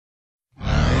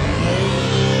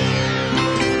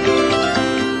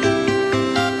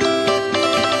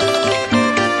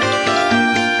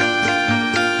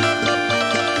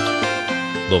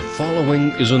The following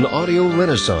is an audio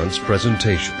Renaissance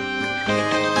presentation.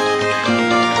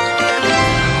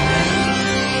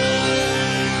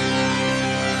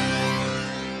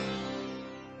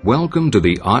 Welcome to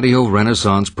the audio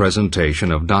Renaissance presentation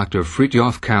of Dr.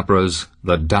 Fritjof Capra's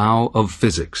The Tao of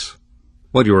Physics.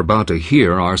 What you're about to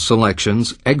hear are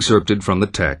selections excerpted from the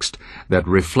text that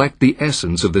reflect the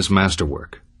essence of this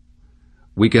masterwork.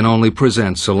 We can only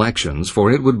present selections,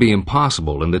 for it would be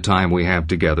impossible in the time we have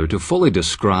together to fully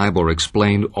describe or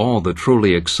explain all the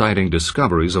truly exciting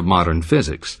discoveries of modern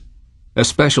physics,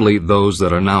 especially those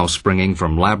that are now springing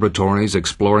from laboratories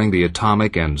exploring the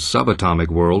atomic and subatomic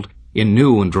world in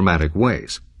new and dramatic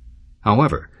ways.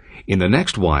 However, in the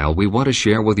next while we want to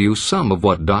share with you some of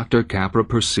what Dr. Capra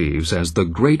perceives as the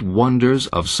great wonders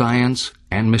of science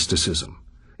and mysticism,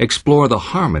 explore the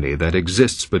harmony that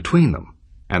exists between them,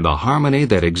 and the harmony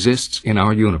that exists in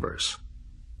our universe.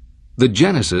 The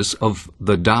genesis of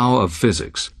the Tao of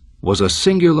Physics was a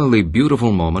singularly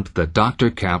beautiful moment that Dr.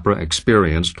 Capra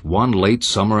experienced one late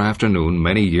summer afternoon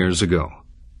many years ago.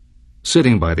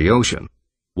 Sitting by the ocean,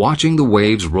 watching the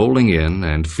waves rolling in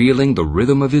and feeling the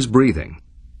rhythm of his breathing,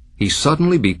 he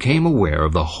suddenly became aware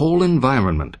of the whole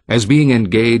environment as being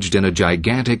engaged in a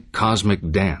gigantic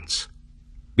cosmic dance.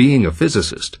 Being a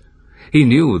physicist, he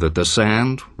knew that the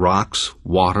sand, rocks,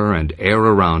 water, and air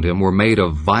around him were made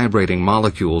of vibrating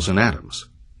molecules and atoms.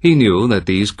 He knew that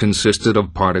these consisted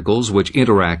of particles which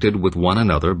interacted with one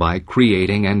another by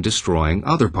creating and destroying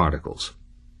other particles.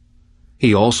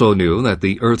 He also knew that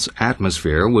the Earth's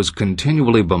atmosphere was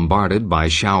continually bombarded by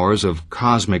showers of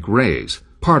cosmic rays,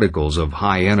 particles of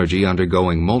high energy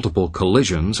undergoing multiple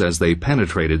collisions as they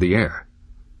penetrated the air.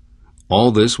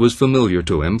 All this was familiar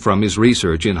to him from his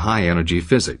research in high-energy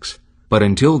physics. But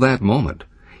until that moment,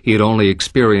 he had only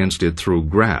experienced it through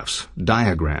graphs,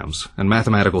 diagrams, and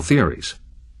mathematical theories.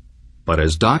 But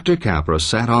as Dr. Capra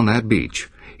sat on that beach,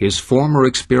 his former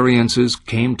experiences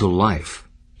came to life.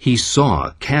 He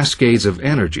saw cascades of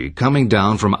energy coming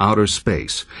down from outer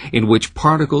space, in which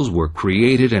particles were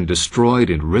created and destroyed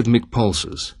in rhythmic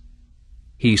pulses.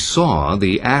 He saw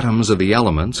the atoms of the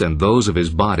elements and those of his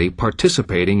body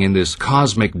participating in this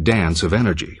cosmic dance of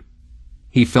energy.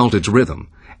 He felt its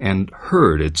rhythm and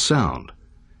heard its sound.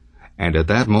 And at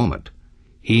that moment,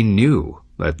 he knew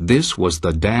that this was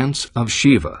the dance of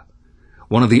Shiva,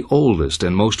 one of the oldest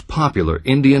and most popular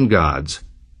Indian gods,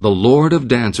 the lord of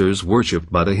dancers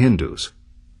worshipped by the Hindus.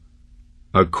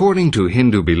 According to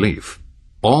Hindu belief,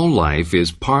 all life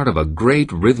is part of a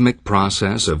great rhythmic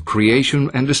process of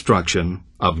creation and destruction,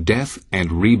 of death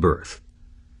and rebirth.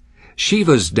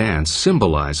 Shiva's dance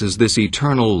symbolizes this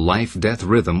eternal life-death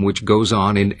rhythm which goes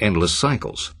on in endless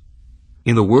cycles.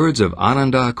 In the words of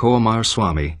Ananda Koamar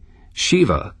Swami,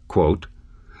 Shiva, quote,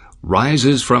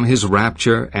 rises from his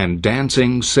rapture and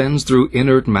dancing sends through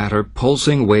inert matter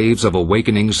pulsing waves of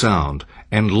awakening sound,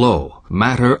 and lo,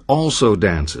 matter also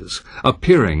dances,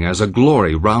 appearing as a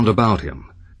glory round about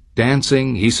him.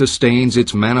 Dancing, he sustains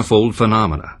its manifold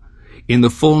phenomena. In the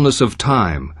fullness of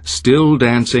time, still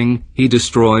dancing, he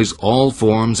destroys all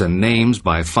forms and names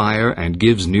by fire and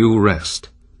gives new rest.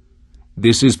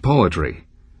 This is poetry,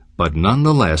 but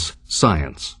nonetheless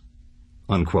science.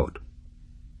 Unquote.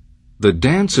 The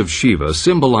dance of Shiva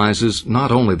symbolizes not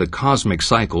only the cosmic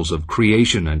cycles of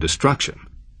creation and destruction,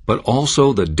 but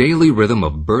also the daily rhythm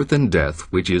of birth and death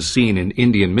which is seen in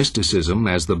Indian mysticism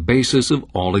as the basis of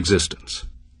all existence.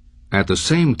 At the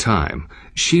same time,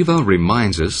 Shiva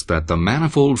reminds us that the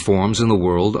manifold forms in the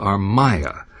world are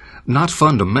Maya, not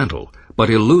fundamental, but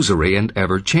illusory and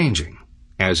ever-changing,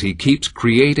 as he keeps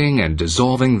creating and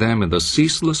dissolving them in the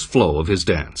ceaseless flow of his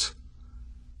dance.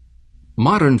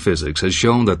 Modern physics has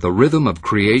shown that the rhythm of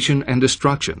creation and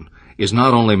destruction is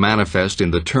not only manifest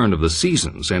in the turn of the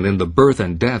seasons and in the birth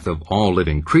and death of all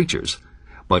living creatures,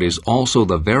 but is also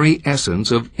the very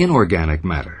essence of inorganic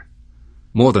matter.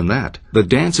 More than that, the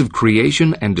dance of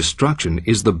creation and destruction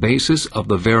is the basis of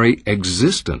the very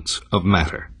existence of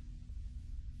matter.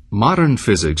 Modern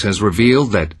physics has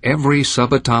revealed that every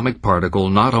subatomic particle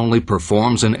not only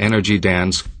performs an energy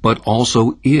dance, but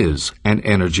also is an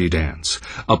energy dance,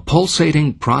 a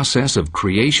pulsating process of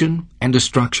creation and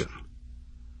destruction.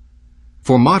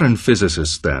 For modern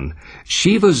physicists, then,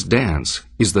 Shiva's dance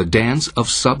is the dance of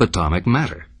subatomic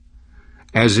matter.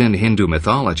 As in Hindu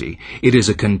mythology, it is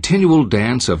a continual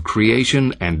dance of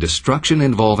creation and destruction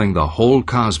involving the whole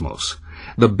cosmos,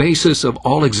 the basis of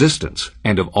all existence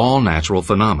and of all natural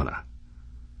phenomena.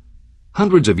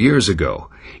 Hundreds of years ago,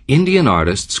 Indian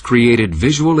artists created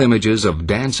visual images of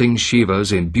dancing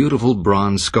Shivas in beautiful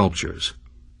bronze sculptures.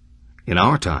 In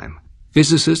our time,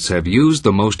 physicists have used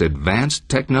the most advanced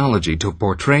technology to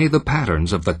portray the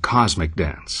patterns of the cosmic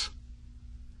dance.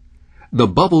 The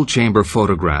bubble chamber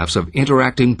photographs of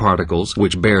interacting particles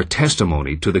which bear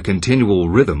testimony to the continual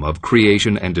rhythm of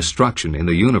creation and destruction in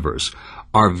the universe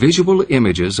are visual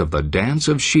images of the dance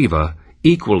of Shiva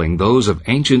equaling those of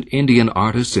ancient Indian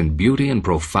artists in beauty and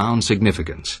profound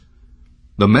significance.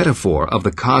 The metaphor of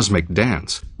the cosmic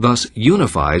dance thus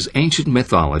unifies ancient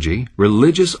mythology,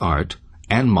 religious art,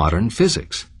 and modern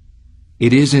physics.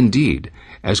 It is indeed,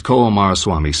 as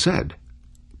Coomaraswamy said,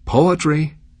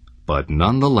 poetry, but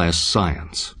nonetheless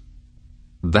science.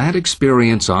 That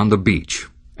experience on the beach,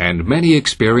 and many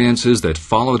experiences that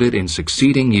followed it in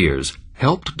succeeding years,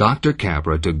 helped Dr.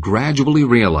 Capra to gradually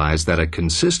realize that a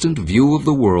consistent view of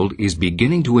the world is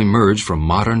beginning to emerge from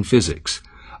modern physics,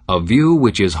 a view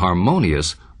which is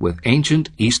harmonious with ancient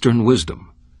Eastern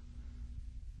wisdom.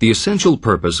 The essential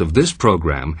purpose of this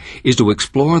program is to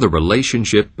explore the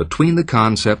relationship between the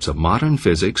concepts of modern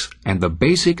physics and the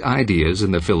basic ideas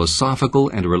in the philosophical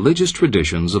and religious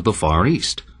traditions of the Far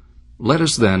East. Let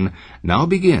us then now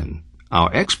begin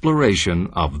our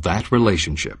exploration of that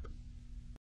relationship.